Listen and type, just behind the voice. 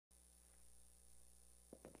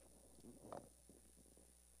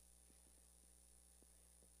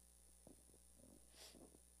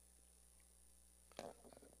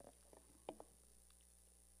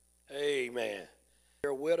Amen.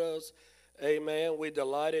 Here with us. Amen. We're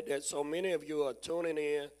delighted that so many of you are tuning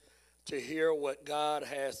in to hear what God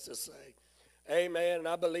has to say. Amen. And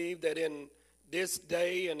I believe that in this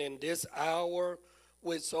day and in this hour,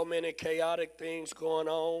 with so many chaotic things going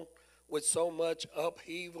on, with so much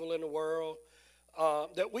upheaval in the world,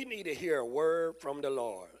 that we need to hear a word from the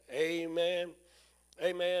Lord. Amen.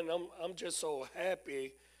 Amen. I'm just so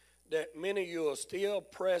happy that many of you are still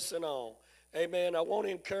pressing on. Amen. I want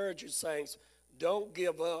to encourage you, saints, don't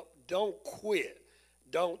give up, don't quit,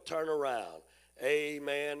 don't turn around.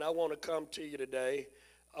 Amen. I want to come to you today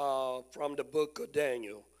from the book of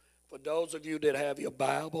Daniel. For those of you that have your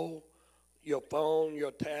Bible, your phone,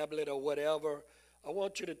 your tablet, or whatever, I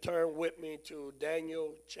want you to turn with me to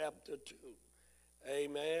Daniel chapter 2.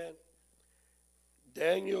 Amen.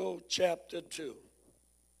 Daniel chapter 2.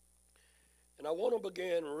 And I want to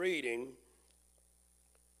begin reading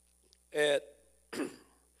at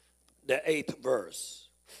the 8th verse.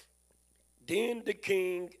 Then the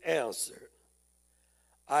king answered,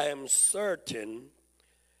 I am certain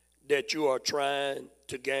that you are trying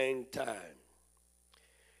to gain time,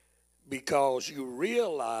 because you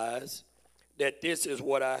realize that this is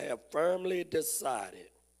what I have firmly decided.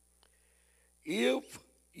 If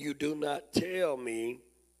you do not tell me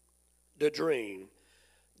the dream,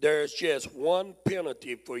 there's just one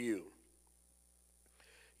penalty for you.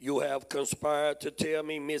 You have conspired to tell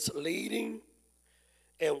me misleading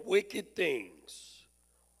and wicked things,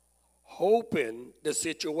 hoping the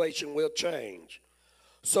situation will change.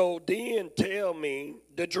 So then tell me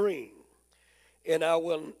the dream, and I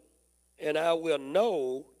will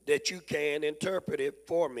know that you can interpret it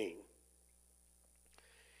for me.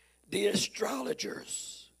 The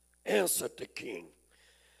astrologers answered the king,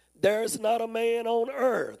 there is not a man on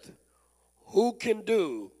earth who can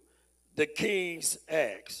do the king's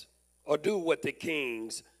acts, or do what the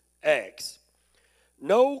king's acts.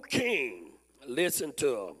 No king, listen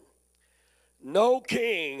to him, no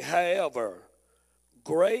king, however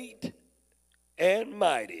great and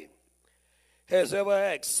mighty, has ever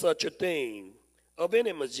asked such a thing of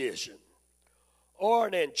any magician, or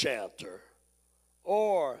an enchanter,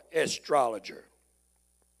 or astrologer.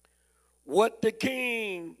 What the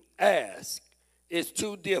king asks is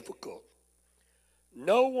too difficult.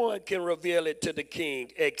 No one can reveal it to the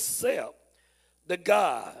king except the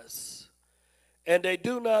gods, and they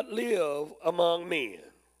do not live among men.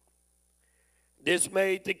 This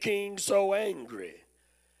made the king so angry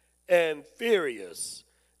and furious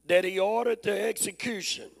that he ordered the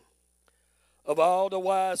execution of all the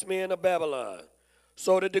wise men of Babylon.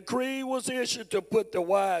 So the decree was issued to put the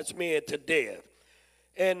wise men to death,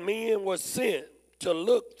 and men were sent to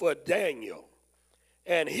look for Daniel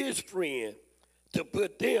and his friend to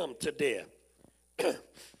put them to death.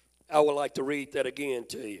 I would like to read that again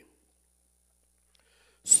to you.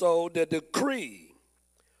 So the decree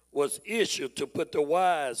was issued to put the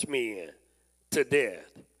wise men to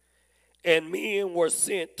death, and men were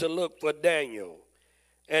sent to look for Daniel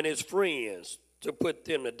and his friends to put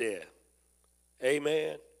them to death.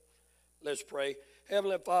 Amen. Let's pray.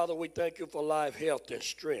 Heavenly Father, we thank you for life, health, and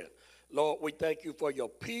strength. Lord, we thank you for your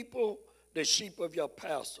people, the sheep of your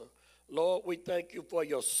pastor. Lord, we thank you for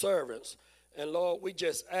your servants. And Lord, we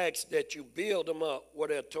just ask that you build them up where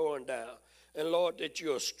they're torn down. And Lord, that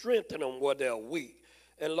you'll strengthen them where they're weak.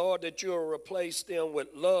 And Lord, that you'll replace them with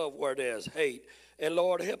love where there's hate. And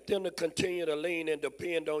Lord, help them to continue to lean and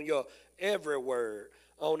depend on your every word,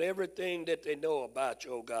 on everything that they know about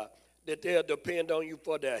you, oh God. That they'll depend on you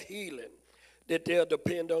for their healing. That they'll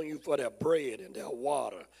depend on you for their bread and their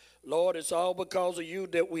water. Lord, it's all because of you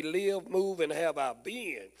that we live, move, and have our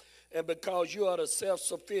being. And because you are the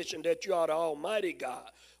self-sufficient, that you are the Almighty God,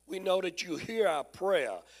 we know that you hear our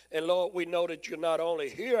prayer. And Lord, we know that you not only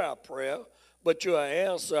hear our prayer, but you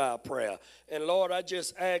answer our prayer. And Lord, I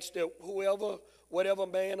just ask that whatever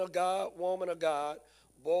man of God, woman of God,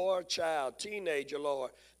 boy or child, teenager,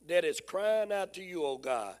 Lord, that is crying out to you, oh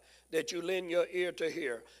God, that you lend your ear to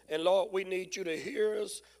hear. And Lord, we need you to hear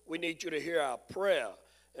us. We need you to hear our prayer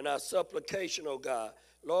and our supplication, oh God.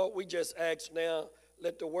 Lord, we just ask now,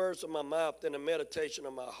 let the words of my mouth and the meditation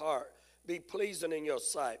of my heart be pleasing in your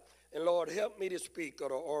sight. And Lord, help me to speak of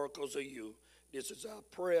the oracles of you. This is our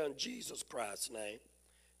prayer in Jesus Christ's name.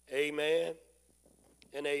 Amen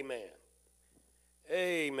and amen.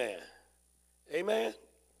 Amen. Amen.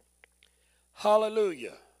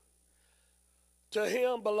 Hallelujah. To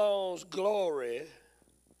him belongs glory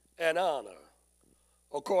and honor,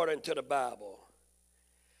 according to the Bible.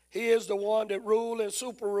 He is the one that rule and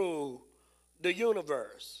super rule the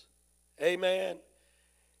universe. Amen.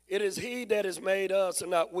 It is he that has made us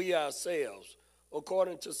and not we ourselves.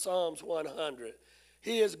 according to Psalms 100.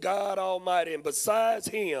 He is God Almighty, and besides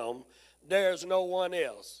him, there's no one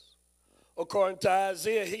else. According to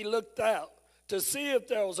Isaiah, he looked out to see if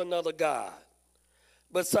there was another God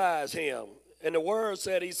besides him. And the word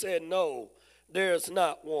said, he said, no, there's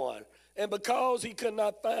not one. And because he could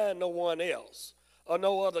not find no one else or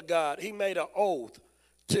no other God, he made an oath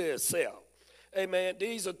to himself. Amen.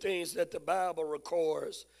 These are things that the Bible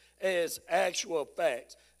records as actual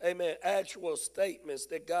facts. Amen. Actual statements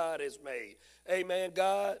that God has made. Amen.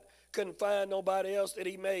 God couldn't find nobody else, that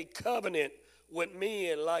he made covenant with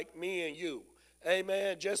men like me and you.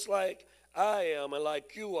 Amen. Just like I am and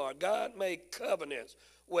like you are. God made covenants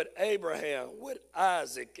with Abraham, with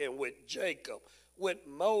Isaac, and with Jacob, with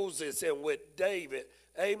Moses, and with David.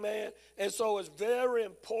 Amen. And so it's very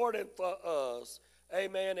important for us,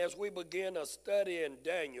 amen, as we begin to study in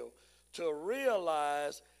Daniel, to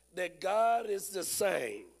realize that God is the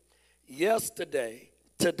same yesterday,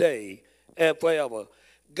 today, and forever.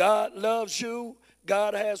 God loves you.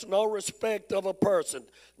 God has no respect of a person,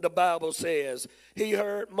 the Bible says. He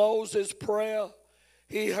heard Moses' prayer.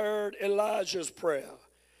 He heard Elijah's prayer.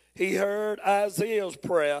 He heard Isaiah's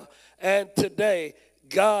prayer. And today,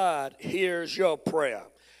 God hears your prayer.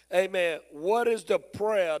 Amen. What is the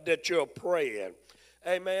prayer that you're praying?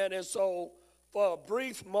 Amen. And so, for a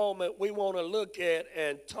brief moment, we want to look at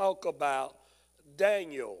and talk about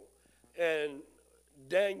Daniel and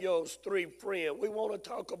Daniel's three friends. We want to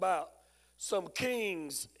talk about some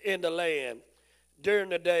kings in the land during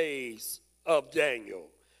the days of Daniel.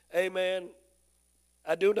 Amen.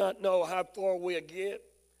 I do not know how far we'll get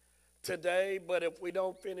today, but if we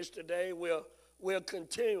don't finish today, we'll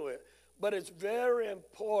continue it. But it's very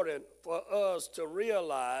important for us to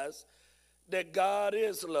realize that God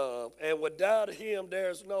is love, and without him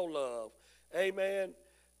there's no love. Amen.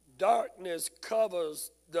 Darkness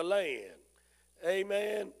covers the land.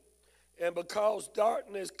 Amen. And because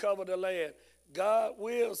darkness covers the land, God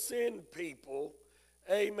will send people,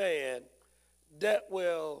 amen, that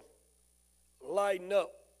will lighten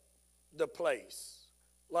up the place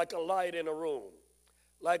like a light in a room.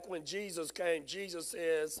 Like when Jesus came, Jesus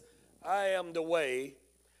says, I am the way,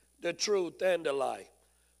 the truth, and the life.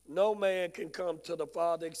 No man can come to the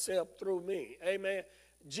Father except through me. Amen.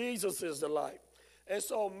 Jesus is the light. And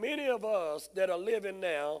so many of us that are living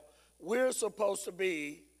now, we're supposed to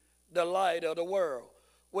be the light of the world.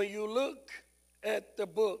 When you look at the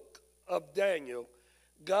book of Daniel,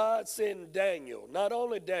 God sent Daniel, not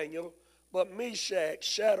only Daniel, but Meshach,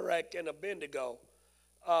 Shadrach, and Abednego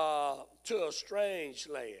to a strange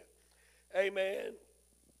land. Amen.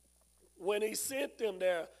 When he sent them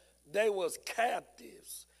there, they was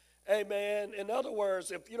captives. Amen. In other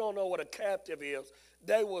words, if you don't know what a captive is,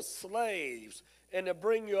 they were slaves. And to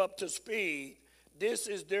bring you up to speed, this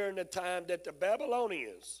is during the time that the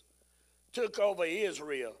Babylonians took over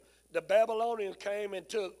Israel. The Babylonians came and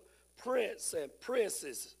took prince and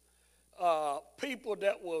princesses, people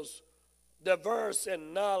that was diverse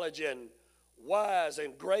in knowledge and wise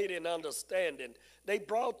and great in understanding. They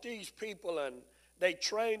brought these people and they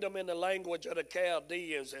trained them in the language of the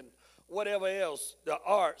Chaldeans and whatever else, the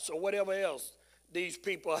arts or whatever else these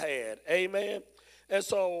people had. Amen. And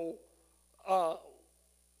so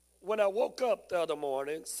when I woke up the other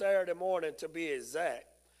morning, Saturday morning to be exact,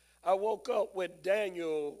 I woke up with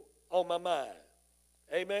Daniel on my mind.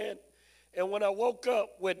 Amen. And when I woke up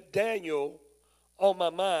with Daniel on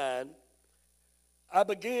my mind, I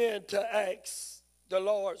began to ask the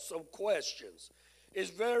Lord some questions. It's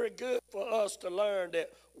very good for us to learn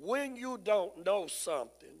that when you don't know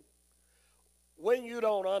something, when you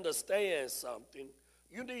don't understand something,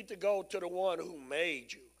 you need to go to the one who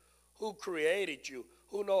made you, who created you,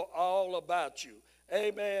 who know all about you.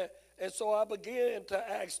 Amen. And so I began to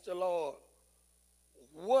ask the Lord,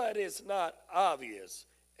 what is not obvious?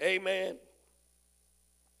 Amen.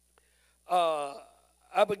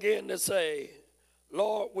 I began to say,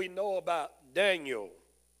 Lord, we know about Daniel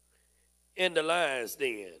in the lion's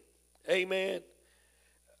den. Amen.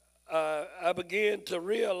 I began to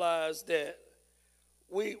realize that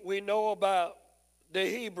we know about the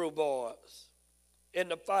Hebrew boys in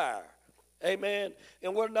the fire. Amen.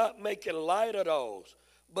 And we're not making light of those,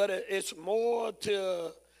 but it's more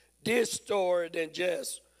to this story than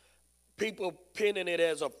just people pinning it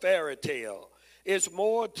as a fairy tale. It's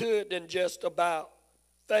more to it than just about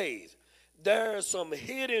faith. There is some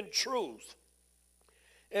hidden truth.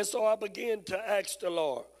 And so I began to ask the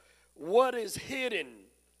Lord, what is hidden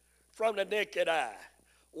from the naked eye?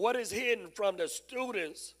 What is hidden from the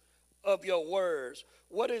students of your words?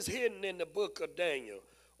 What is hidden in the book of Daniel?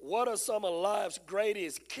 What are some of life's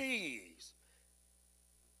greatest keys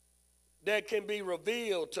that can be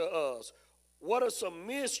revealed to us? What are some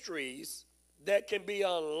mysteries that can be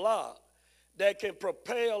unlocked that can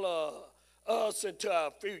propel us into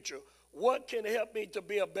our future? What can help me to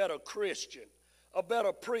be a better Christian, a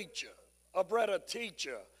better preacher, a better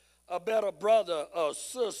teacher, a better brother or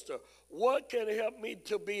sister? What can help me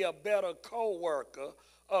to be a better co-worker,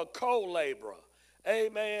 a co-laborer?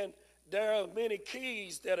 Amen. There are many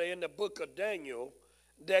keys that are in the book of Daniel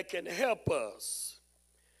that can help us.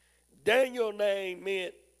 Daniel's name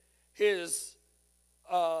meant his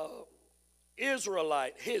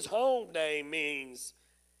Israelite. His home name means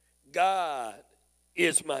God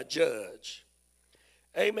is my judge.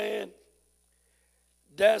 Amen.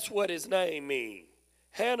 That's what his name means.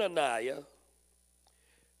 Hananiah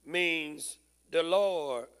means the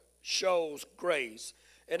Lord shows grace.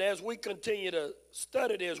 And as we continue to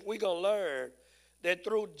study this, we're going to learn that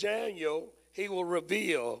through Daniel, he will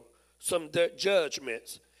reveal some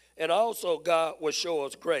judgments. And also God will show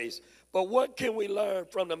us grace. But what can we learn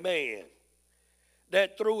from the man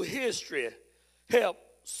that through history helped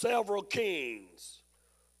several kings?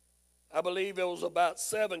 I believe it was about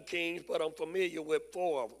 7 kings, but I'm familiar with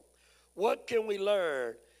 4 of them. What can we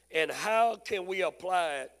learn and how can we apply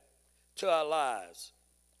it to our lives?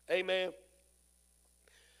 Amen.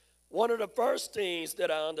 One of the first things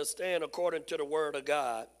that I understand according to the word of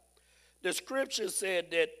God, the scripture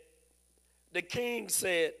said that the king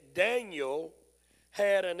said Daniel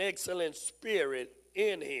had an excellent spirit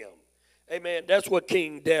in him. Amen. That's what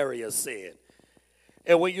King Darius said.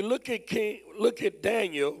 And when you look at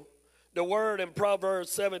Daniel, the word in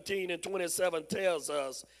Proverbs 17 and 27 tells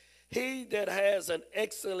us, he that has an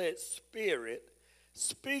excellent spirit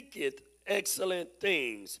speaketh excellent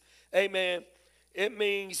things. Amen. It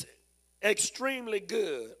means extremely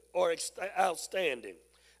good or outstanding.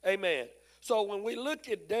 Amen. So when we look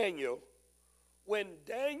at Daniel, when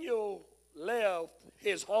Daniel left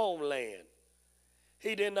his homeland,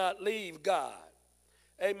 he did not leave God.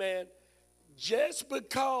 Amen. Just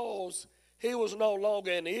because he was no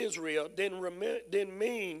longer in Israel didn't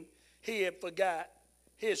mean he had forgot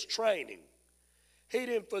his training. He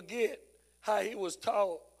didn't forget how he was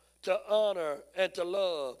taught to honor and to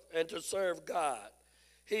love and to serve God.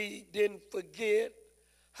 He didn't forget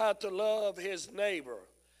how to love his neighbor,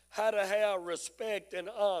 how to have respect and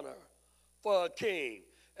honor for a king.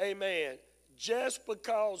 Amen. Just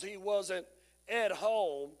because he wasn't at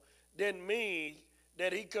home didn't mean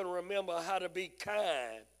that he couldn't remember how to be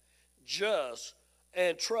kind, just,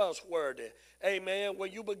 and trustworthy. Amen.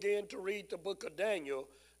 When you begin to read the book of Daniel,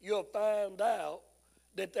 you'll find out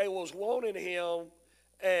that they was wanting him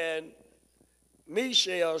and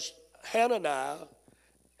Mishael, Hananiah,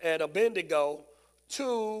 and Abednego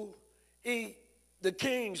to eat the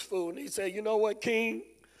king's food. And he said, you know what, king?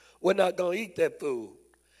 We're not going to eat that food.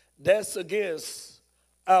 That's against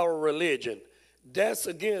our religion. That's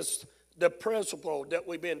against the principle that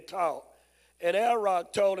we've been taught. And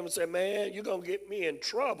Arok told him, said, man, you're going to get me in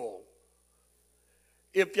trouble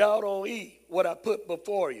if y'all don't eat what I put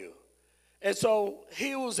before you. And so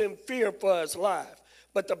he was in fear for his life.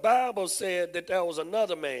 But the Bible said that there was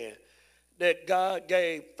another man that God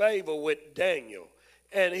gave favor with Daniel.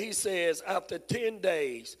 And he says, after 10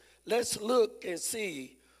 days, let's look and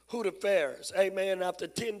see who the fairest. Amen. After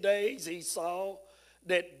 10 days, he saw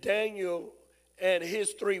that Daniel and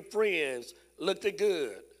his 3 friends looked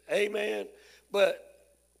good. Amen. But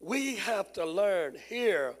we have to learn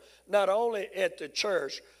here, not only at the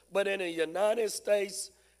church, but in the United States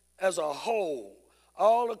as a whole,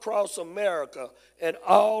 all across America and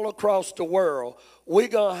all across the world, we're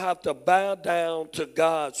going to have to bow down to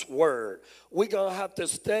God's word. We're going to have to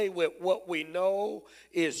stay with what we know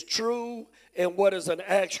is true and what is an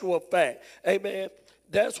actual fact. Amen.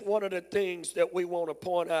 That's one of the things that we want to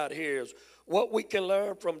point out here is what we can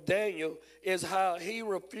learn from Daniel is how he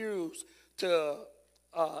refused to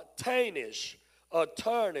tarnish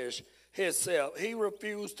himself. He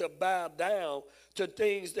refused to bow down to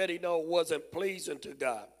things that he know wasn't pleasing to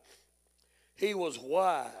God. He was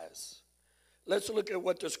wise. Let's look at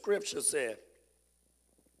what the scripture said.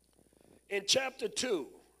 In chapter 2,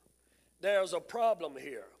 there's a problem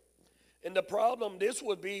here. And the problem, this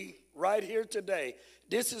would be right here today.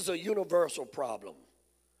 This is a universal problem.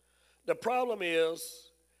 The problem is,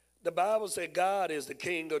 the Bible said God is the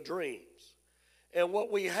king of dreams. And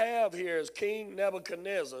what we have here is King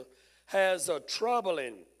Nebuchadnezzar has a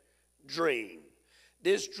troubling dream.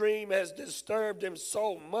 This dream has disturbed him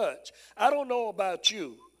so much. I don't know about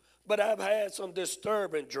you, but I've had some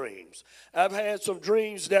disturbing dreams. I've had some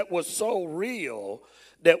dreams that were so real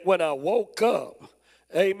that when I woke up,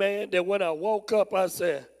 amen, that when I woke up I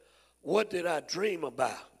said, what did I dream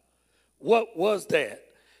about? What was that?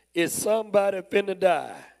 Is somebody finna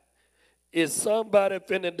die? Is somebody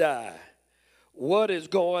finna die? What is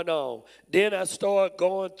going on? Then I start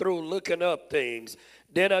going through looking up things.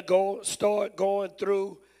 Then I start going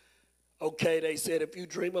through, okay, they said if you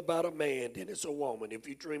dream about a man, then it's a woman. If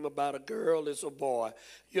you dream about a girl, it's a boy.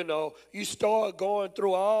 You know, you start going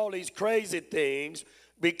through all these crazy things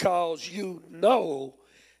because you know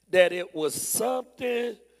that it was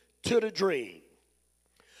something to the dream.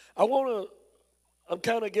 I'm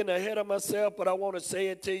kind of getting ahead of myself, but I want to say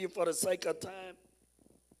it to you for the sake of time.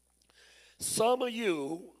 Some of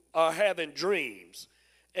you are having dreams,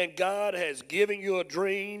 and God has given you a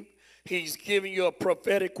dream. He's giving you a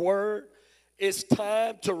prophetic word. It's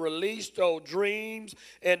time to release those dreams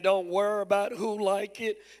and don't worry about who like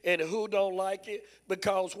it and who don't like it,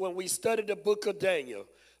 because when we study the book of Daniel,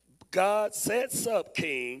 God sets up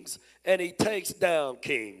kings and he takes down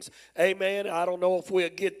kings. Amen. I don't know if we'll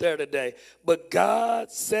get there today, but God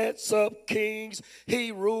sets up kings.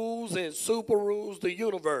 He rules and super rules the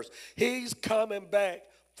universe. He's coming back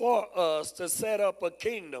for us to set up a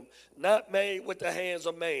kingdom not made with the hands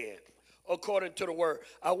of man, according to the word.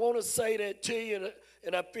 I want to say that to you,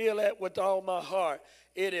 and I feel that with all my heart.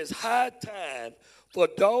 It is high time for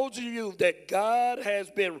those of you that God has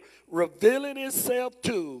been revealing himself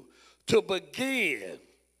to begin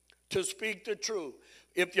to speak the truth.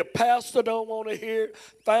 If your pastor don't want to hear it,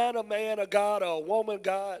 find a man of God or a woman of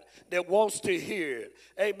God that wants to hear it.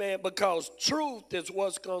 Amen. Because truth is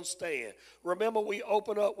what's going to stand. Remember, we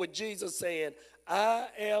open up with Jesus saying, I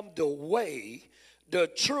am the way, the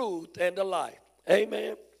truth, and the life.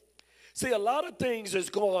 Amen. See, a lot of things is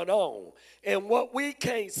going on. And what we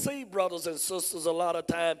can't see, brothers and sisters, a lot of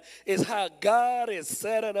time is how God is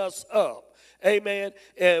setting us up. Amen.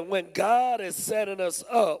 And when God is setting us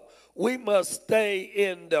up, we must stay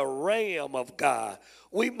in the realm of God.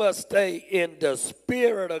 We must stay in the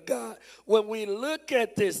spirit of God. When we look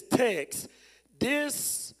at this text,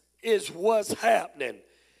 this is what's happening.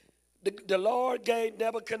 The Lord gave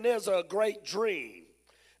Nebuchadnezzar a great dream.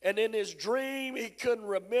 And in his dream, he couldn't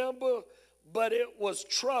remember, but it was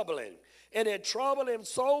troubling. And it troubled him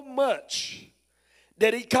so much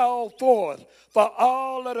that he called forth for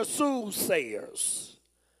all of the soothsayers,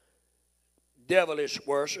 devilish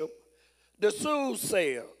worship, the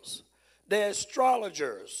soothsayers, the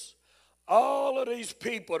astrologers, all of these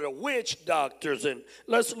people, the witch doctors, and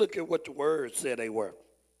let's look at what the word said they were.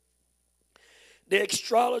 The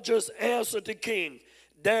astrologers answered the king,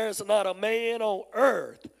 there's not a man on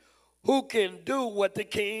earth who can do what the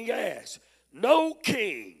king asks. No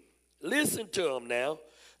king, listen to him now,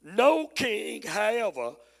 no king,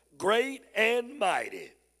 however, great and mighty.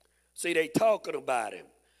 See, they talking about him.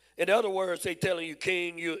 In other words, they telling you,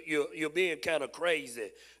 king, you're being kind of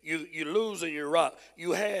crazy. You're losing your rock.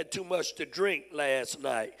 You had too much to drink last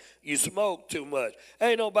night. You smoked too much.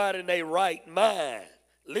 Ain't nobody in their right mind,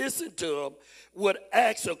 listen to them, would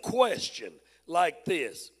ask a question like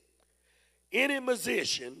this. Any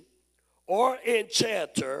musician or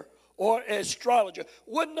enchanter or astrologer,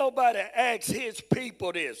 wouldn't nobody ask his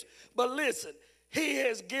people this. But listen, he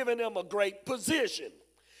has given them a great position.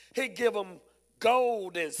 He give them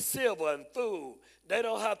gold and silver and food. They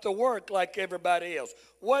don't have to work like everybody else.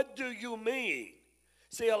 What do you mean?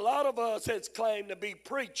 See, a lot of us has claimed to be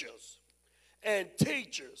preachers and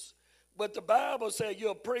teachers, but the Bible said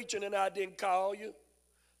you're preaching and I didn't call you.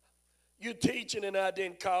 You're teaching and I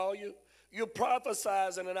didn't call you. You're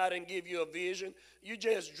prophesizing and I didn't give you a vision. You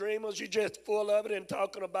just dreamers. You just full of it and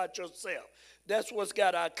talking about yourself. That's what's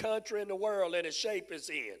got our country and the world in the shape it's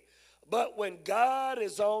in. But when God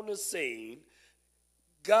is on the scene,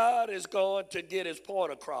 God is going to get his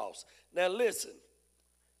point across. Now listen.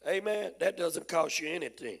 Amen. That doesn't cost you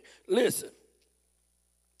anything. Listen.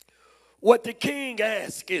 What the king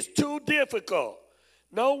asks is too difficult.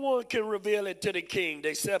 No one can reveal it to the king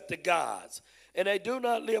except the gods, and they do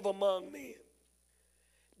not live among men.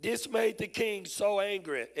 This made the king so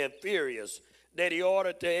angry and furious that he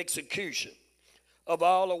ordered the execution of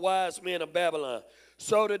all the wise men of Babylon.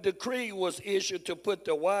 So the decree was issued to put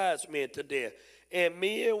the wise men to death, and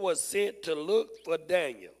men were sent to look for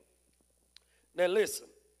Daniel. Now listen,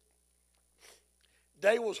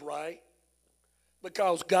 they was right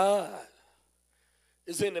because God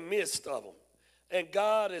is in the midst of them. And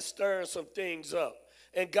God is stirring some things up.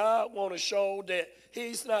 And God want to show that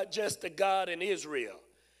he's not just the God in Israel.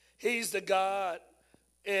 He's the God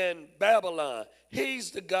in Babylon.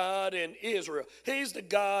 He's the God in Israel. He's the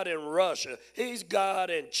God in Russia. He's God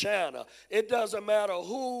in China. It doesn't matter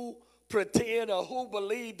who pretend or who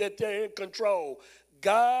believe that they're in control.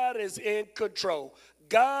 God is in control.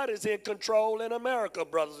 God is in control in America,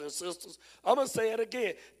 brothers and sisters. I'm going to say it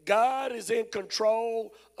again. God is in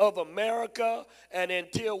control of America, and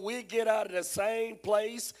until we get out of the same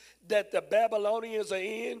place that the Babylonians are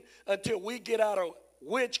in, until we get out of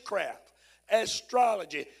witchcraft,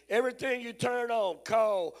 astrology, everything you turn on,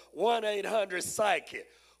 call 1-800-PSYCHIC.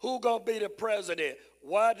 Who going to be the president?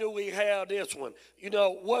 Why do we have this one? You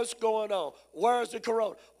know, what's going on? Where's the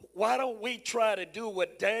corona? Why don't we try to do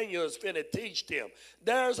what Daniel is finna teach them?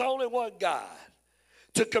 There's only one God.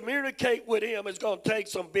 To communicate with him is going to take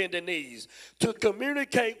some bending knees. To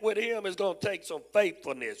communicate with him is going to take some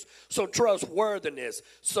faithfulness, some trustworthiness,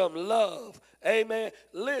 some love. Amen.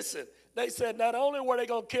 Listen, they said not only were they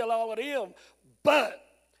going to kill all of them, but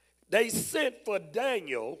they sent for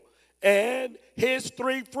Daniel and his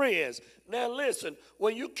 3 friends. Now listen,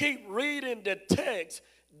 when you keep reading the text,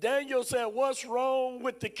 Daniel said, what's wrong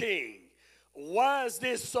with the king? Why is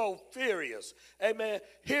this so furious? Amen.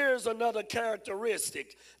 Here's another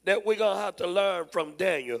characteristic that we're going to have to learn from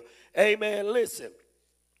Daniel. Amen. Listen.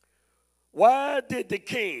 Why did the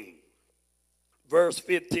king, verse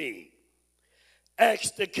 15,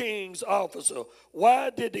 ask the king's officer, why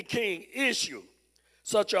did the king issue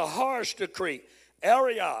such a harsh decree?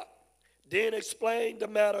 Arioch then explained the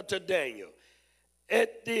matter to Daniel.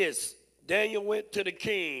 At this, Daniel went to the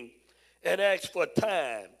king and asked for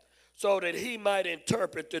time so that he might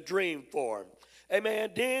interpret the dream for him.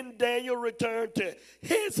 Amen. Then Daniel returned to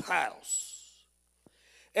his house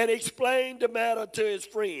and explained the matter to his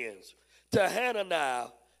friends, to Hananiah,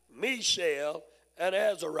 Mishael, and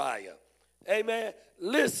Azariah. Amen.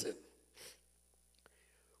 Listen,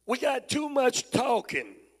 we got too much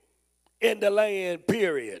talking in the land,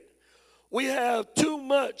 period. We have too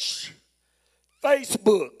much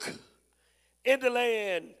Facebook in the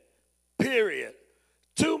land, period.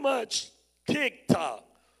 Too much TikTok,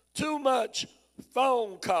 too much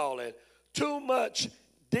phone calling, too much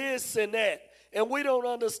this and that. And we don't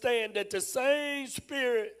understand that the same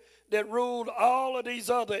spirit that ruled all of these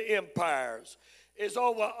other empires is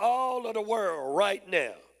over all of the world right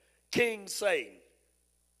now, King Satan.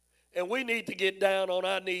 And we need to get down on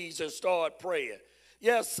our knees and start praying.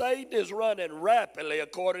 Yes, Satan is running rapidly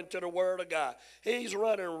according to the word of God. He's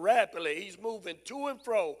running rapidly. He's moving to and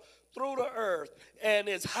fro through the earth. And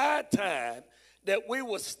it's high time that we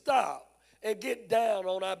will stop and get down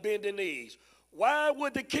on our bending knees. Why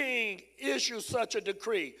would the king issue such a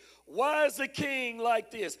decree? Why is the king like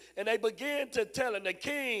this? And they began to tell him the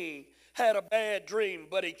king had a bad dream,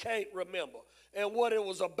 but he can't remember. And what it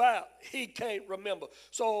was about, he can't remember.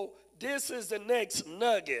 So this is the next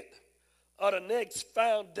nugget, or the next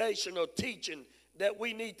foundational teaching that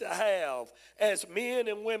we need to have as men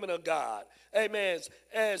and women of God. Amen.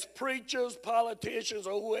 As preachers, politicians,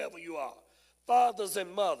 or whoever you are, fathers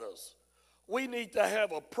and mothers, we need to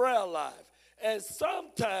have a prayer life. And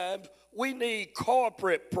sometimes we need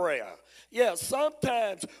corporate prayer. Yeah,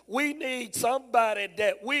 sometimes we need somebody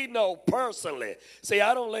that we know personally. See,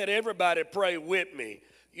 I don't let everybody pray with me.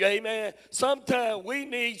 Amen. Sometimes we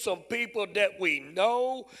need some people that we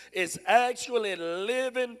know is actually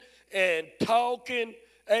living and talking,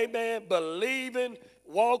 amen, believing,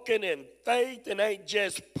 walking in faith, and ain't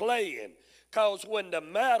just playing. Because when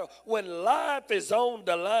life is on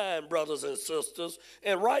the line, brothers and sisters,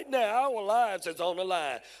 and right now our lives is on the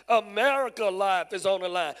line. America life is on the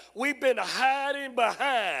line. We've been hiding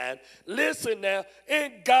behind, listen now,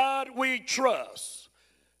 in God we trust.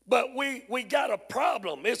 But we got a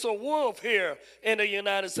problem. It's a wolf here in the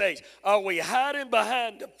United States. Are we hiding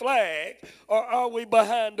behind the flag, or are we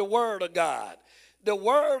behind the word of God? The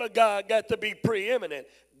word of God got to be preeminent.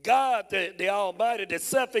 God, the Almighty, the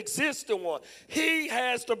self-existent one, he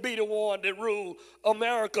has to be the one that rules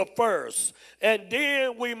America first. And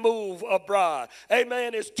then we move abroad.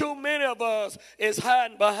 Amen. It's too many of us is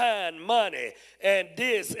hiding behind money and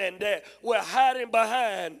this and that. We're hiding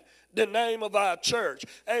behind the name of our church.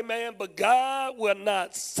 Amen. But God will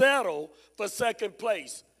not settle for second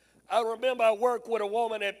place. I remember I worked with a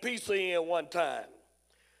woman at PCN one time.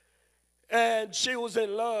 And she was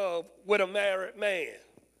in love with a married man.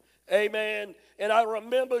 Amen. And I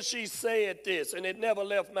remember she said this, and it never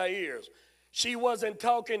left my ears. She wasn't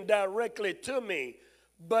talking directly to me,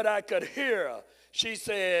 but I could hear her. She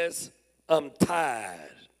says, I'm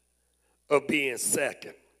tired of being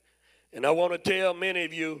second. And I want to tell many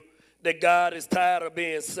of you that God is tired of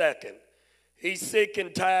being second. He's sick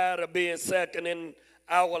and tired of being second in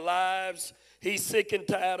our lives. He's sick and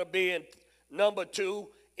tired of being number two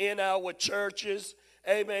in our churches.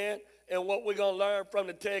 Amen. And what we're going to learn from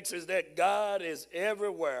the text is that God is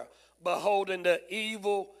everywhere, beholding the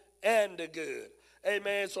evil and the good.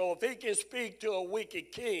 Amen. So if he can speak to a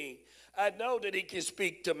wicked king, I know that he can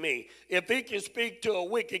speak to me. If he can speak to a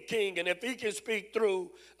wicked king, and if he can speak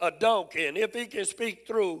through a donkey, and if he can speak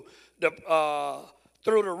through the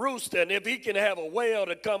rooster, and if he can have a whale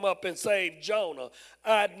to come up and save Jonah,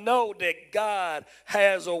 I know that God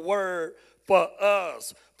has a word for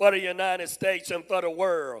us, for the United States and for the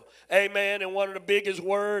world. Amen. And one of the biggest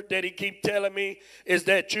words that he keep telling me is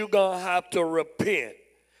that you're going to have to repent.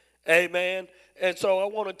 Amen. And so I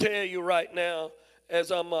want to tell you right now,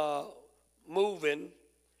 as I'm moving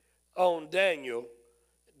on Daniel,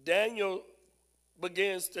 Daniel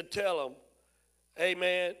begins to tell him,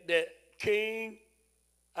 amen, that King,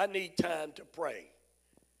 I need time to pray.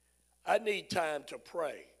 I need time to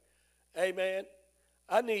pray. Amen.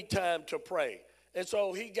 I need time to pray. And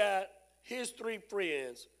so he got his 3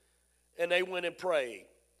 friends, and they went and prayed.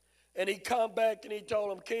 And he come back and he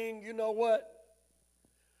told them, King, you know what?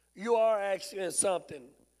 You are asking something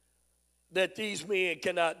that these men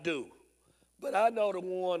cannot do. But I know the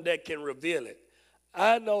one that can reveal it.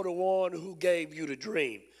 I know the one who gave you the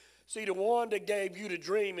dream. See, the one that gave you the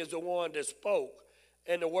dream is the one that spoke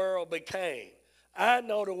and the world became. I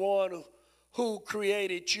know the one who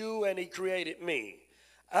created you and he created me.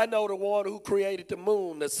 I know the one who created the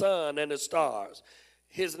moon, the sun, and the stars.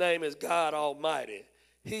 His name is God Almighty.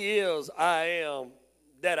 He is I am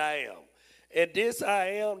that I am. And this I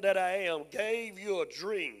am that I am gave you a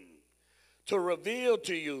dream to reveal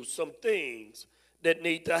to you some things that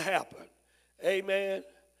need to happen. Amen.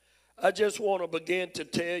 I just want to begin to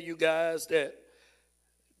tell you guys that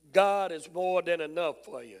God is more than enough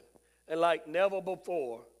for you. And like never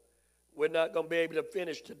before, we're not going to be able to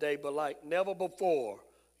finish today, but like never before,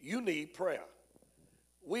 you need prayer.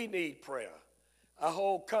 We need prayer. Our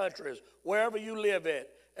whole country, wherever you live at,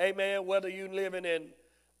 amen, whether you're living in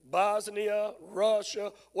Bosnia,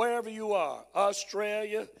 Russia, wherever you are,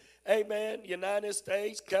 Australia, amen, United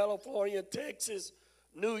States, California, Texas,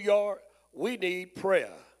 New York, we need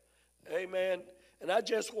prayer. Amen. And I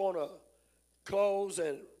just want to close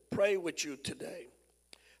and pray with you today.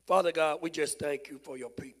 Father God, we just thank you for your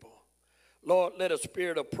people. Lord, let a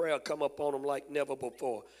spirit of prayer come upon them like never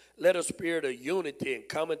before. Let a spirit of unity and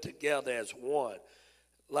coming together as one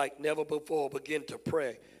like never before begin to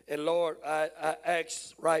pray. And Lord, I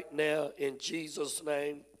ask right now in Jesus'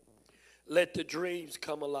 name, let the dreams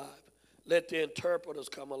come alive. Let the interpreters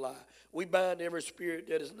come alive. We bind every spirit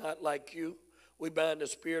that is not like you. We bind the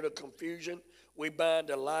spirit of confusion. We bind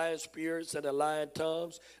the lying spirits and the lying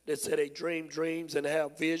tongues that say they dream dreams and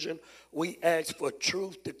have vision. We ask for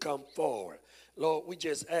truth to come forward. Lord, we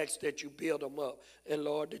just ask that you build them up. And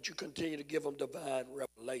Lord, that you continue to give them divine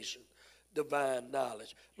revelation, divine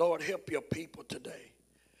knowledge. Lord, help your people today.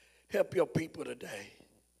 Help your people today.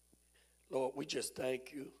 Lord, we just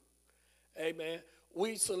thank you. Amen.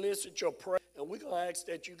 We solicit your prayer, and we're going to ask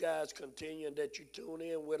that you guys continue and that you tune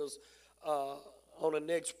in with us on the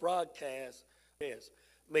next broadcast. Yes.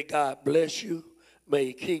 May God bless you. May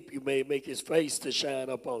he keep you. May he make his face to shine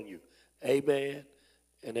upon you. Amen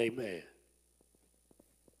and amen.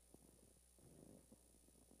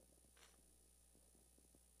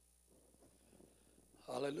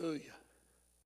 Hallelujah.